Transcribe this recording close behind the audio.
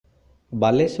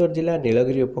बालेश्वर जिला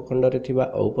नीलगिरी उपखंड में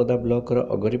औपदा ब्लॉक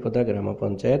अगरीपदा ग्राम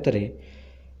पंचायत रे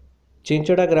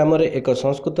चिंचड़ा ग्राम एक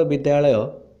संस्कृत विद्यालय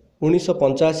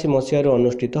 1985 मसीह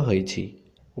अनुष्ठित होईछि।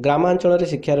 ग्रामांचल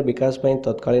शिक्षार विकास पर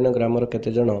तत्कालीन ग्रामर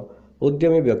केतेजन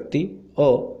उद्यमी व्यक्ति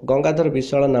और गंगाधर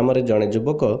विश्वाल नाम जड़े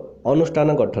युवक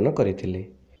अनुष्ठान गठन करथिले।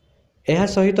 एहा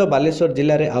सहित बालेश्वर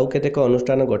जिले में आउ केतेक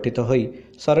अनुष्ठान गठित होई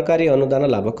सरकारी अनुदान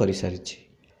लाभ कर सारिछि।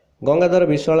 गंगाधर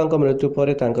विश्वाल मृत्यु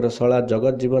पर तांकर शला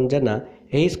जगत जीवन जेना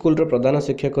एही स्कूल प्रधान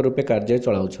शिक्षक रूपे कार्य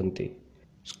चलाउछंती।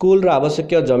 स्कूल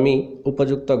आवश्यक जमी,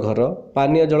 उपयुक्त घर,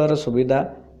 पानीय जलर सुविधा,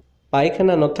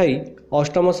 पाइखाना नथाई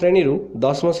अष्टम श्रेणी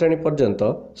 10म श्रेणी पर्यंत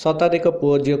शताधिक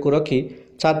पुओ झील को रखी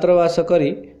छात्रावास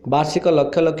करी वार्षिक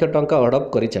लक्ष लक्ष टंका हड़प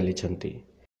कर चली।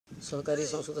 सहकारी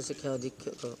संस्कृत शिक्षा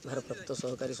अधीक्षक भारप्राप्त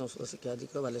सहकारी संस्कृत शिक्षा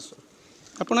अधीक्षक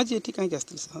बालेश्वर। आपण आज एठी काई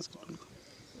आस्ते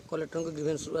कलेक्टर को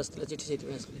ग्रीवेंस आसला चिठी से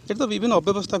ये तो विभिन्न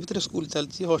अव्यवस्था भितर स्कूल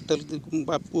चलती हॉस्टल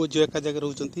पुओ झील एका जगह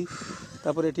रोचंती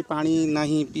तापर एठी पानी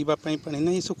नाही पीबा पाई पानी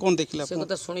नाही सो कोन देखिला से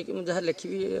कथा सुनी कि जहा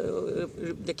लिखिबी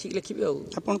लिखिबी आ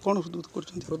आपण कोन हृदबोध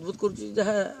करछंती हृदबोध करछि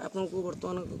जहा आपन को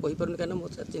वर्तमान कहि परन कारण मो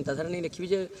चिंताधारा नहीं लिखिबी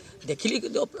जे देखिली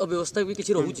अव्यवस्था भी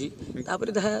किछि रहउछि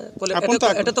तापर जहा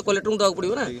कलेक्टर एटा तो कलेक्टर को दाव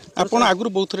पड़िबो ना। आपण आगुर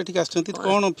बहुत रे ठीक आछंती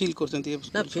कोन फील करछंती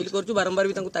ना फील करछु बारंबार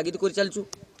भी तांको तागिद कर चलछु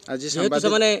आज से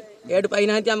एड पाई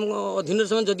ना अधीन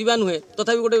से जदि बा नुहे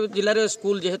तथा गोटे जिले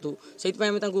स्कूल जेहेतु से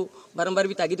बारंबार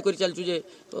भी तागिद कर चलचु जे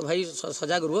तो भाई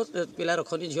सजग रुह पिला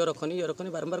रखनी झील रखनी ये रखनी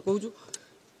बारंबार कहूँ।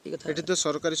 एठी तो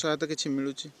सरकारी सहायता किछि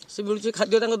मिलुछि से मिलुछि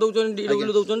खाद्य तांको दउचन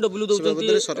डब्ल्यू दउचन डब्ल्यू दउचन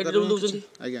एडब्ल्यू दउचन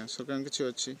आज्ञा सरकार किछि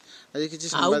अछि आज किछि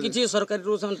आउ किछि सरकारी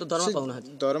रो सम दरमा पाउना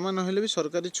दरमा न हेले भी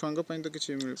सरकारी छुआंग पई तो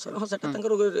किछि मिल हां सेटा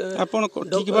तांकर आपण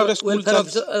ठीक भाबरे स्कूल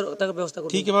तांकर व्यवस्था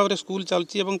ठीक भाबरे स्कूल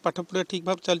चलछि एवं पाठ पढ़ा ठीक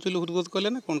भाब चलछि हृदबोध कले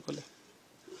ना कोन कले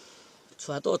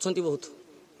छुआ तो अछंती बहुत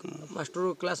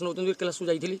मास्टर क्लास नउचन क्लास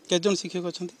जाइथिली केजन शिक्षक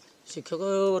अछंती शिक्षक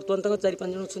वर्तमान तक 4-5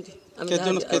 जन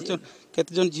अछंती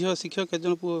केजन झियो शिक्षक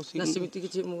केजन पुओ ना समिति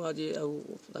किछि मु आज आ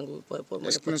तांको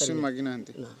एक्सप्लेनेशन मागी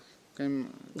नांती ना काई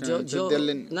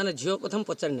ना ना झियो कथा हम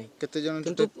पचार नै केते जन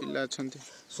छोटे पिला अछंती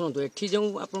सुनतो एठी जो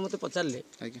आपण मते पचारले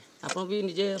आपण भी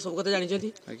निजे सब कथा जानि छथि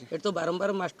एट तो बारंबार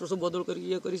मास्टर सब बदल करी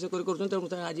ये करी से करी करछन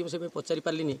त आज से पचारि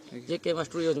पारलिनी जे के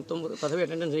मास्टर ये तुम कथा भी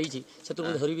अटेंडेंस रही से तो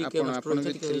धरि भी के मास्टर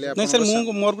नै सर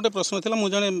मु मोर गुटे प्रश्न थिला मु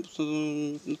जने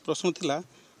प्रश्न थिला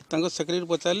तांको सेक्रेटरी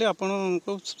पचारे आपण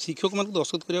शिक्षक मान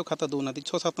दस्तखत करिया खाता दउना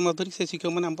 6-7 मास धरी से शिक्षक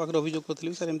मान हम पाखर अभियोग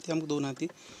करथिले सर एमती हमको दउना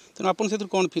तेणु आपण से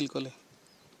कोन फील कले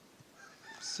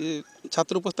से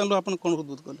छात्र उपस्थान आपण कोन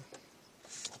हृदबोध कले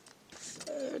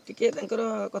टिके तांकर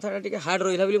कथा टिके हार्ड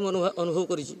रहिला बिली अनुभव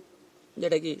करिछि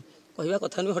जेटा कि कहवा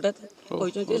कथा नहीं हठात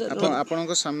कहि आपन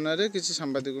को सामने रे किछि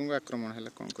सांबादिकों को आक्रमण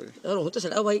हैला कोन करी रहु तो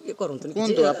सेटा भाई करंतु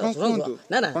कोनतो आपन कोनतो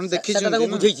ना ना कोन देखि छी ताको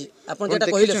बुझैछि आपन जेटा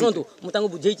कहिले सुनतु मु ताको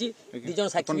बुझैछि दि जन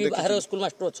साक्षी बाहर स्कूल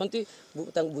मास्टर अछंती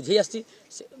ताको बुझै आछि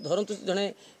धरंतु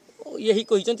जने यही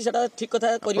कहिसंती सेटा ठीक कथा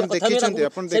करिया कथा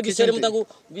में से विषय रे ताको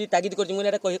भी तागिद करछि मुने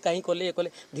एटा कहि काहे कले कले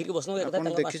धीर के बसनो कथा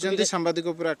ताको देखिसंती सांबादिक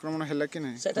ऊपर आक्रमण हैला कि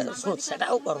नै सेटा सेटा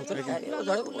ओ करंतु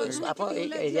जने आपन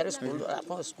एरिया रे स्कूल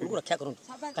आपन स्कूल को रक्षा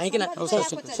करंतु काहे कि ना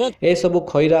ए सब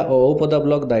खैरा और औपदा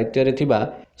ब्लॉक दायित्व रे थिबा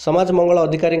समाज मंगल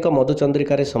अधिकारी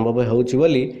मधुचंद्रिका संभव होउछि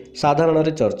बोली साधारण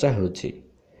रे चर्चा होउछि।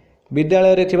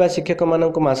 विद्यालय रे थिबा शिक्षक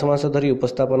मानक मास मास धरी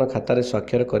उपस्थापन खातार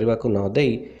स्वाक्षर करने को न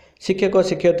देई शिक्षक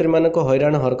शिक्षयित्री मानक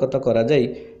हैरान हरकत करा जाई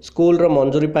स्कूल रो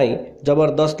मंजूरी पाई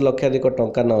जबरदस्त लक्षाधिक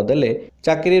टंका न देले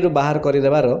चाकरी बाहर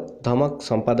करदेवार धमक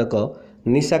संपादक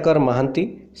निशाकर महांती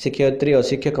शिक्षयित्री और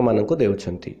शिक्षक मानक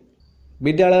देउछंती।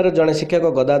 विद्यालय जड़े शिक्षक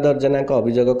गदाधर जेना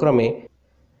अभियोग क्रमे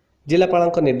जिलापाल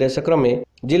निर्देश क्रमे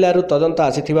जिलू तदंत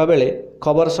आसीथिबा बेले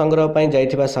खबर संग्रह पाई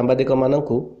जाइथिबा सांबादिक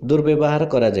मानक दुर्व्यवहार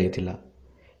करा जाइथिला।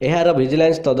 एहार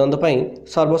विजिलेंस तदंत पाई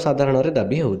सर्वसाधारण रे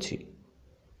दाबी होउछि।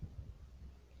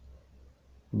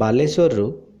 बालेश्वर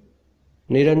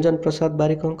निरंजन प्रसाद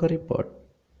बारिकों रिपोर्ट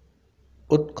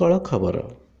उत्कल खबर।